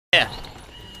Yeah.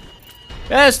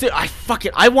 Yes, dude.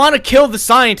 I want to kill the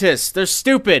scientists. They're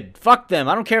stupid. Fuck them.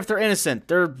 I don't care if they're innocent.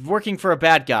 They're working for a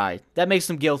bad guy. That makes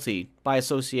them guilty by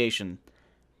association.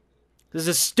 This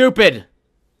is stupid.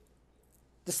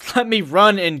 Just let me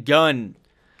run and gun.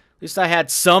 At least I had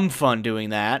some fun doing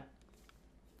that.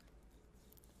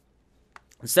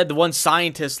 Instead, the one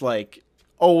scientist, like,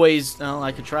 always... Oh,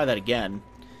 I could try that again.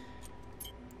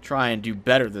 Try and do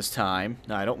better this time.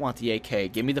 No, I don't want the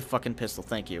AK. Give me the fucking pistol.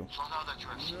 Thank you.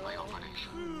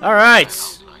 Alright.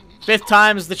 5th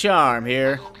time is the charm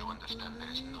here.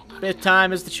 5th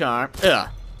time is the charm. Ugh.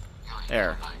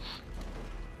 There.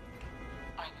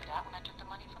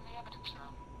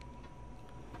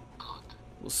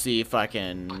 We'll see if I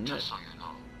can...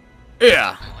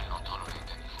 Yeah.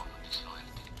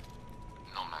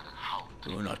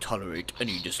 We will not tolerate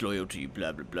any disloyalty,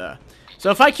 blah, blah, blah.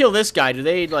 So if I kill this guy, do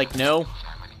they, like, know?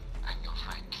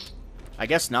 I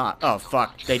guess not. Oh,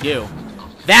 fuck. They do.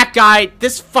 That guy,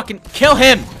 this fucking... Kill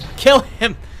him! Kill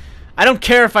him! I don't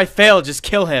care if I fail, just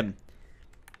kill him.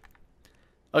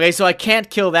 Okay, so I can't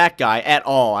kill that guy at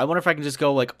all. I wonder if I can just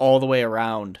go, like, all the way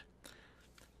around.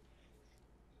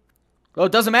 Well,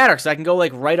 it doesn't matter, because I can go,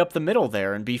 like, right up the middle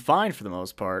there and be fine for the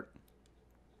most part.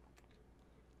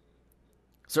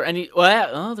 Is there any... Well,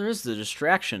 oh, there is the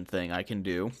distraction thing I can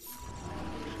do.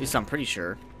 At least I'm pretty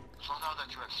sure. So now that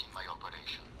you have seen my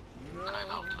operation, and I've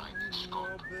outlined its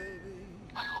scope,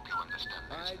 I hope you understand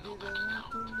there is no backing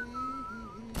out.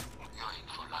 You're in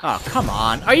for life. Oh, come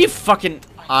on. Are you fucking...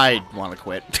 I want to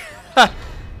quit. I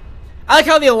like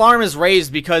how the alarm is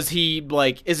raised because he,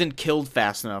 like, isn't killed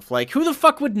fast enough. Like, who the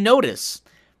fuck would notice?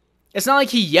 It's not like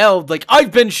he yelled, like,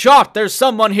 I've been shot, there's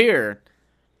someone here.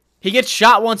 He gets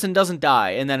shot once and doesn't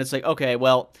die, and then it's like, okay,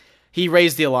 well, he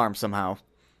raised the alarm somehow.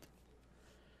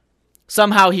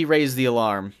 Somehow he raised the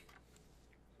alarm.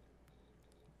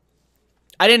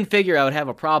 I didn't figure I would have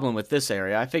a problem with this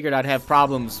area. I figured I'd have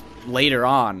problems later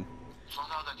on. So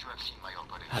now that you have seen my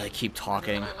operation, Oh, they keep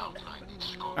talking. and I've outlined its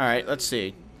scope, Alright, let's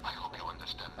see. I hope you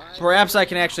understand there is Perhaps I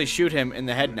can actually shoot him in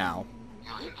the head now.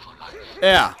 you're in for life.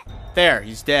 Yeah. There,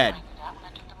 he's dead.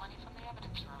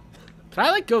 Can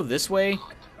I, like, go this way?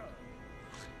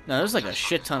 No, there's, like, a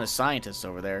shit ton of scientists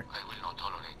over there. I will not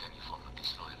tolerate any form of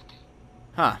disloyalty,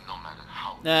 Huh. no matter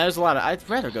how. Nah, there's a lot of... I'd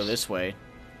rather go this way.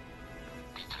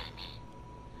 Betray me,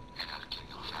 and I'll kill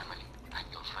your family and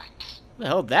your friends. Where the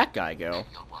hell did that guy go?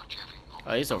 You'll watch every moment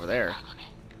Oh, he's over there. of agony.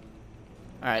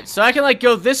 Alright, so I can, like,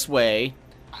 go this way,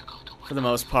 I'll go to work. for the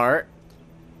most part.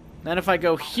 Then if I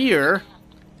go here...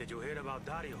 Did you hear about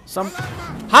Dario?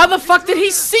 How the fuck did he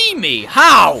see me?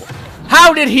 How?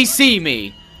 How did he see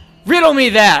me? Riddle me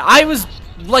that. I was,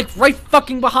 like, right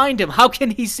fucking behind him. How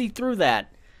can he see through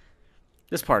that?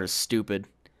 This part is stupid.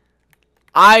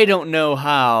 I don't know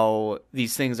how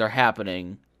these things are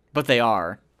happening, but they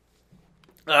are.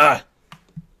 Ugh.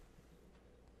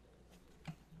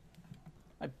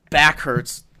 My back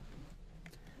hurts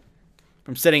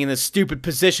from sitting in this stupid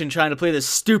position trying to play this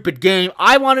stupid game.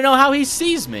 I want to know how he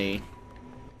sees me.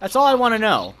 That's all I want to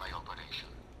know. My operation,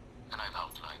 and I've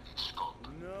outlined its scope.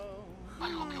 I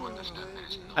hope you understand there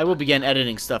is no I will begin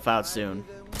editing stuff out soon.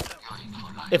 you're in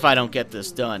for life. If I don't get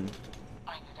this done.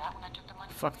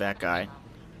 Fuck that guy.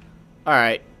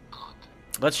 Alright.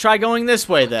 Let's try going this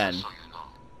way then. So you know,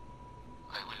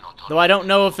 I will not Though I don't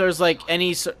know if there's like any...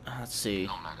 Let's see.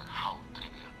 no matter how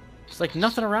trivial. There's like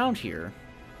nothing around here.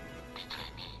 Betray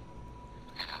me,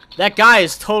 and I'll kill That guy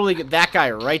is totally... That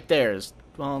guy right there is...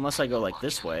 Well, unless I go like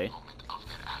this way. moment of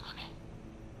their agony.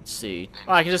 Let's see.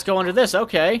 Oh, I can just go under this.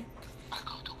 Okay. I'll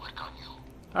go to work on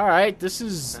you. Alright, this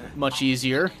is much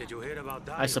easier, Did you hear about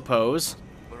Dario? I suppose.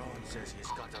 Braun says he's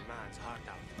got a man's heart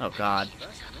out. Oh, God.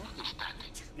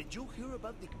 Did you hear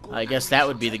about the I guess that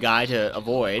would be the guy to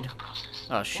avoid.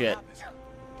 Oh, shit.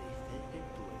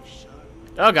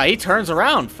 Oh, God, he turns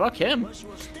around. Fuck him.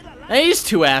 Hey, these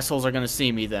two assholes are gonna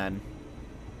see me then.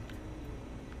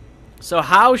 So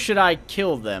how should I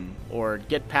kill them or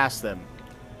get past them?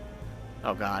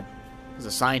 Oh, God. There's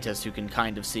a scientist who can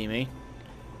kind of see me.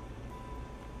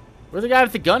 Where'd the guy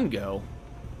with the gun go?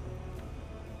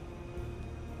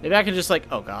 Maybe I can just like...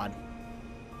 Oh, God.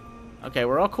 Okay,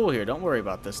 we're all cool here. Don't worry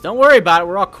about this. Don't worry about it.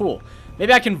 We're all cool.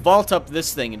 Maybe I can vault up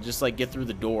this thing and just, like, get through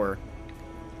the door.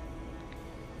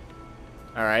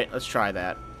 Alright, let's try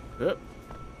that. Oop.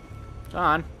 Come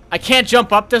on. I can't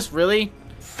jump up this? Really?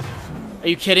 Are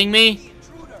you kidding me?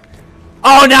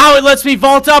 Oh, now it lets me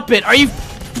vault up it! Are you...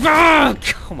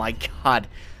 Oh, my God.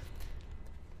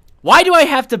 Why do I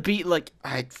have to be, like...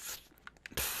 Then it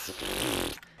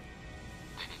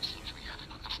seems we have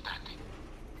an understanding.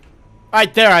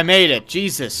 Right there, I made it.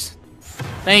 Jesus.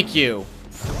 Thank you.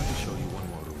 I want to show you one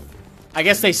more room. I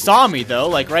guess they saw me, though,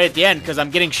 like, right at the end, because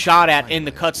I'm getting shot at in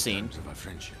the cutscene. Of our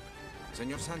friendship.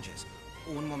 Señor Sánchez,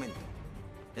 un momento.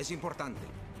 Es importante.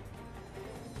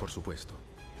 Por supuesto.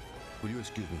 Will you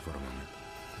excuse me for a moment?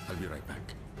 I'll be right back.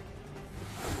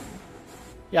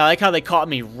 Yeah, I like how they caught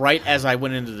me right as I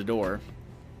went into the door.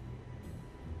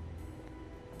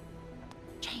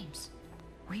 James,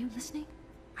 were you listening?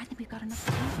 I think we've got enough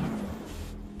to leave him.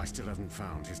 I still haven't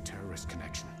found his terrorist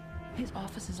connection. His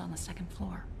office is on the 2nd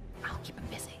floor. I'll keep him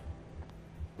busy.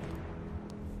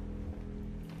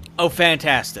 Oh,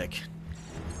 fantastic.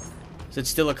 Is it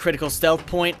still a critical stealth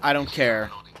point? I don't care.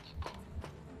 Loading people.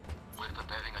 We're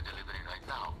preparing a delivery right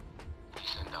now. We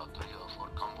send out 3 or 4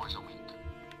 convoys a week.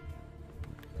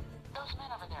 Those men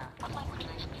over there, what language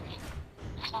are they speaking?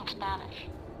 They spoke Spanish.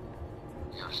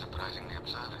 You're surprisingly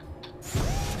observant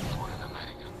for an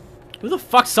American. Who the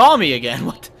fuck saw me again?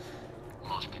 What?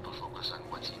 Most people focus on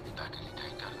what's in the back of the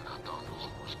tanker, not on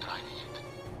who's driving it.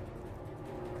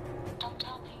 Don't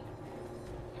tell me.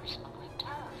 You're smuggling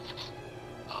terrorists.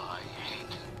 I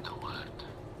hate the word.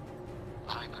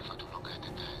 I prefer to look at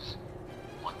it as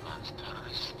one man's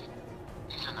terrorist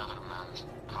is another man's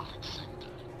profit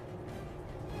center.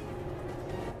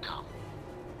 Come.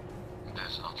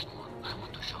 There's lots more I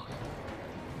want to show you.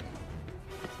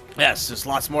 Yes, there's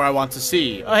lots more I want to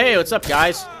see. Oh, hey, what's up,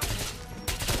 guys?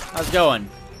 How's it going?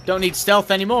 Don't need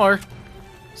stealth anymore.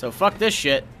 So fuck this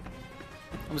shit.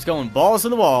 I'm just going balls to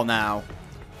the wall now.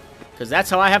 Because that's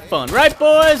how I have fun. Right,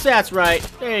 boys? That's right.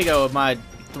 There you go with my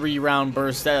 3-round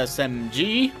burst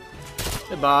SMG.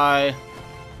 Goodbye.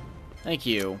 Thank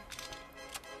you.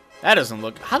 That doesn't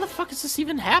look... How the fuck is this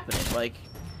even happening? Like...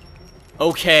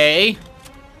 Okay.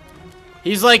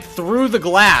 He's like through the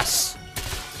glass.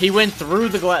 He went through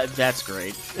the glass. That's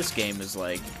great. This game is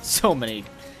like so many.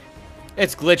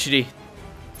 It's glitchity.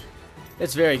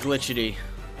 It's very glitchity.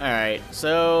 Alright,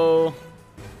 so...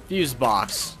 Fuse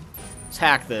box. Let's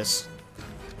hack this.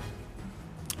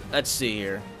 Let's see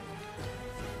here.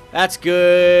 That's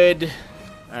good.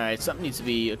 Alright, something needs to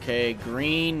be... Okay,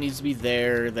 green needs to be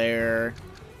there.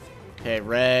 Okay,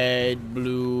 red,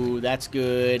 blue, that's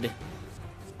good.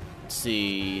 Let's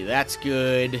see, that's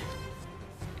good.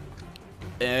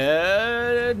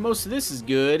 Most of this is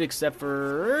good, except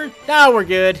for... Now we're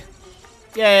good.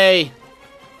 Yay.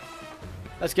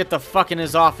 Let's get the fuck in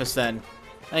his office, then.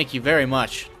 Thank you very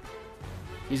much.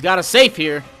 He's got a safe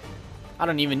here. I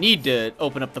don't even need to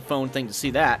open up the phone thing to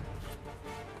see that.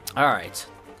 Alright.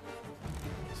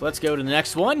 So let's go to the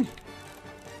next one.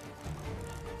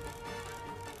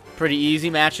 Pretty easy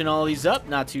matching all these up.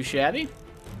 Not too shabby.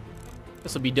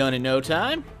 This will be done in no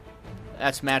time.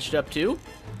 That's matched up too.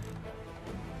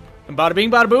 And bada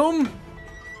bing, bada boom.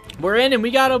 We're in and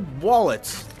we got a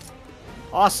wallet.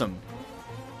 Awesome.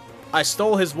 I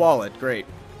stole his wallet. Great.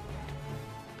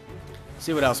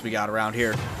 See what else we got around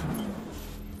here.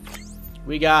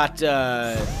 We got,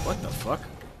 what the fuck?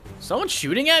 Someone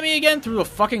shooting at me again through a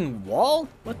fucking wall?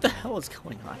 What the hell is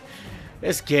going on?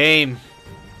 This game.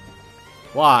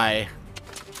 Why?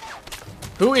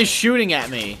 Who is shooting at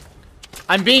me?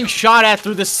 I'm being shot at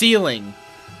through the ceiling.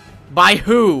 By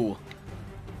who?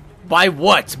 By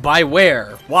what? By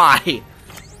where? Why?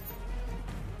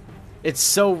 It's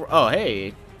so... Oh,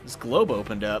 hey. This globe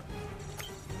opened up.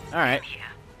 Alright.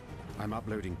 I'm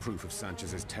uploading proof of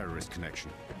Sanchez's terrorist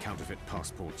connection. Counterfeit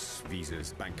passports,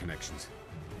 visas, bank connections.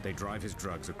 They drive his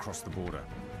drugs across the border.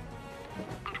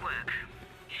 Good work.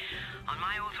 On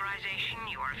my authorization,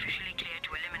 you are officially cleared to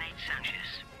eliminate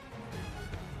Sanchez.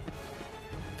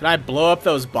 Can I blow up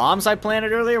those bombs I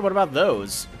planted earlier? What about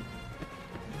those?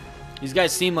 These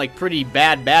guys seem like pretty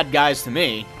bad guys to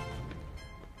me.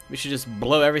 We should just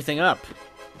blow everything up.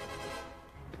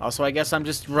 Also, I guess I'm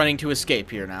just running to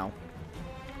escape here now.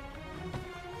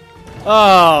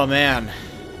 Oh, man.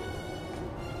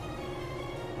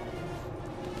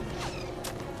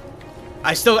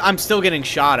 I'm still getting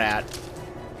shot at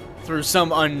through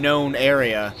some unknown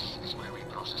area. This is where we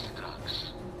process the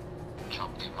drugs.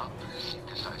 Chop them up,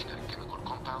 synthesize their chemical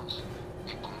compounds,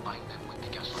 and combine them with the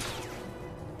gasoline.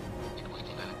 It was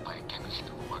developed by a chemist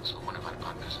who works for one of our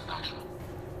partners in Russia.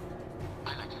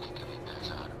 I like to think of it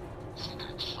as our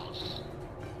secret sauce.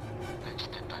 Let's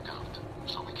step back out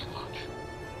so we can watch.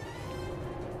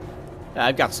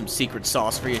 I've got some secret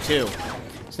sauce for you, too.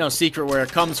 It's no secret where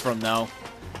it comes from, though.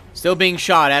 Still being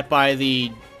shot at by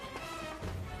the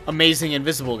amazing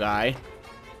invisible guy.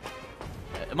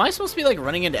 Am I supposed to be, like,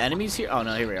 running into enemies here? Oh,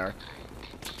 no, here we are.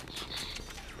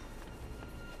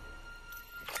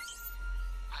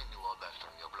 I knew all that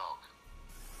from your blog.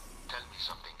 Tell me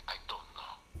something I don't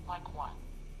know. Like what?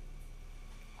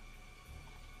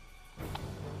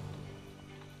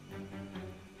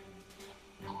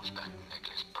 Who's that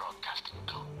necklace broadcasting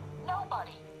to?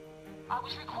 Nobody. I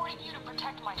was recording you to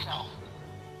protect myself.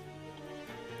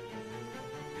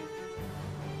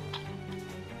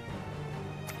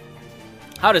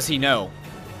 How does he know?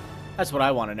 That's what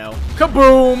I want to know.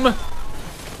 Kaboom!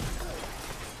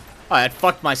 Oh, I had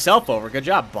fucked myself over. Good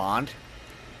job, Bond.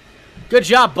 Good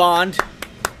job, Bond.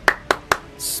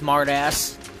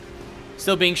 Smartass.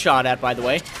 Still being shot at, by the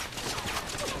way.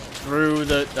 Through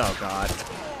the... Oh, God.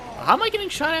 How am I getting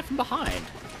shot at from behind?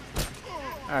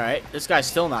 Alright, this guy's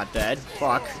still not dead.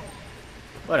 Fuck.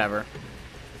 Whatever.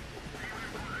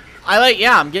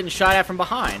 Yeah, I'm getting shot at from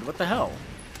behind. What the hell?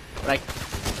 Like,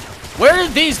 where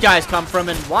did these guys come from,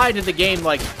 and why did the game,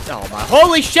 like... Oh, my...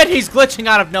 Holy shit, he's glitching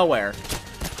out of nowhere.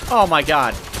 Oh, my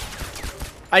God.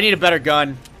 I need a better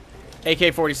gun.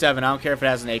 AK-47. I don't care if it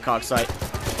has an ACOG sight.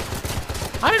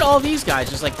 How did all these guys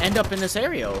just, like, end up in this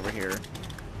area over here?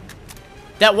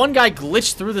 That one guy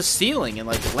glitched through the ceiling and,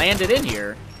 like, landed in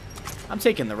here. I'm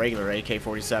taking the regular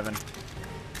AK-47.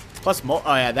 Plus, oh,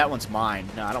 yeah, that one's mine.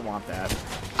 No, I don't want that.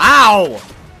 Ow!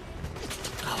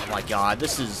 Oh, my God.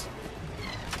 This is...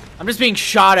 I'm just being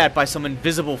shot at by some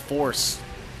invisible force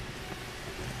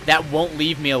that won't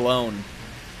leave me alone.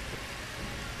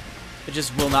 It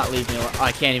just will not leave me alone.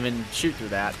 I can't even shoot through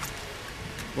that.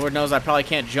 Lord knows I probably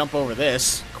can't jump over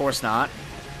this. Of course not.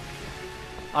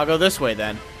 I'll go this way,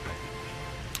 then.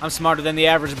 I'm smarter than the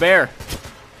average bear.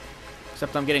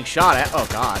 Except I'm getting shot at. Oh,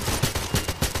 God.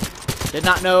 Did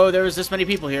not know there was this many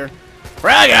people here.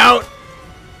 Frag out!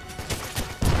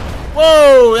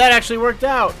 Whoa! That actually worked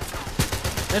out.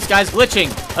 This guy's glitching.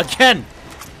 Again.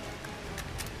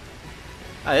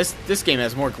 This game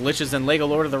has more glitches than Lego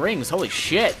Lord of the Rings. Holy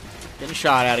shit. Getting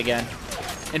shot at again.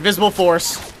 Invisible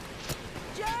force.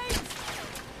 James!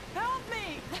 Help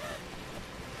me!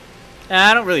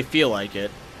 I don't really feel like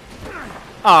it.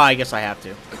 Oh, I guess I have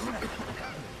to. Who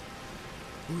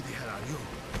the hell are you?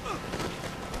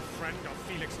 Friend of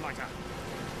Felix Leiter.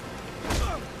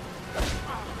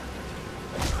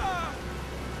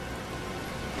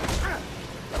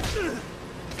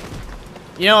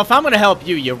 You know, if I'm gonna help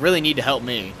you, you really need to help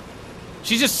me.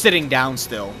 She's just sitting down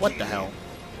still. What the hell?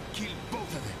 Kill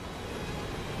both of them.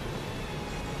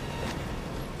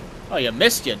 Oh, you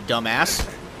missed, you dumbass.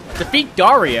 Defeat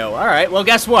Dario. Alright, well,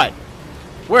 guess what?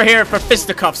 We're here for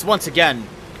fisticuffs once again.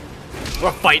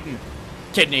 We're fighting.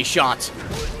 Kidney shot.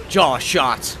 Jaw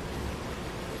shot.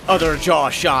 Other jaw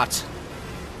shot.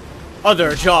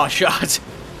 Other jaw shot.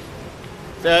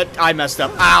 I messed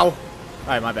up. Ow.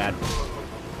 Alright, my bad.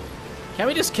 Can't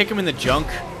we just kick him in the junk?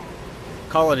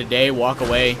 Call it a day, walk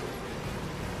away.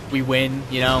 We win,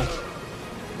 you know?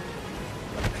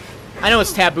 I know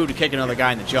it's taboo to kick another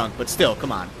guy in the junk, but still,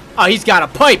 come on. Oh, he's got a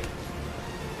pipe!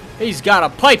 He's got a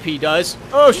pipe, he does.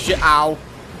 Oh, shit. Ow.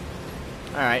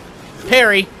 Alright.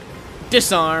 Parry.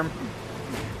 Disarm.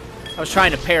 I was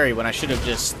trying to parry when I should have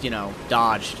just, you know,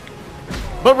 dodged.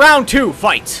 But round 2,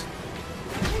 fight!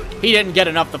 He didn't get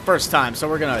enough the first time, so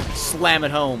we're gonna slam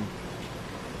it home.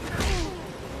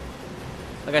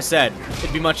 Like I said,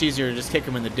 it'd be much easier to just kick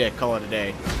him in the dick, call it a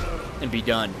day, and be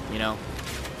done, you know?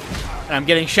 And I'm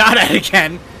getting shot at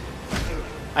again.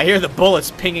 I hear the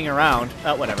bullets pinging around.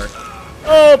 Oh, whatever.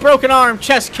 Oh, broken arm,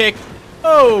 chest kick.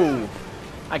 Oh,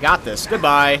 I got this.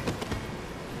 Goodbye.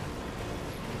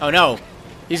 Oh, no.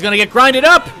 He's gonna get grinded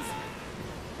up.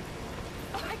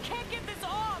 I can't get this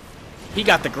off! He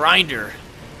got the grinder.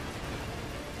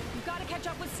 You've got to catch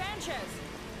up with Sanchez.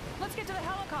 Let's get to the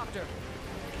helicopter.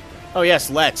 Oh, yes,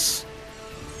 let's.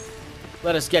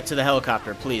 Let us get to the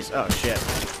helicopter, please. Oh, shit.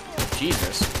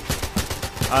 Jesus.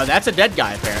 That's a dead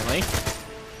guy, apparently.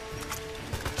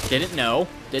 Didn't know.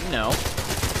 Didn't know.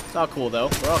 It's all cool, though.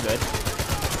 We're all good.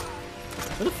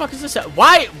 Who the fuck is this?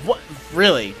 Why? What?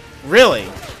 Really? Really?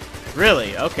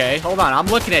 Really? Okay, hold on. I'm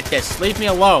looking at this. Leave me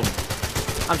alone.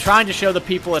 I'm trying to show the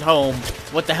people at home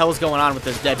what the hell is going on with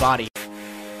this dead body.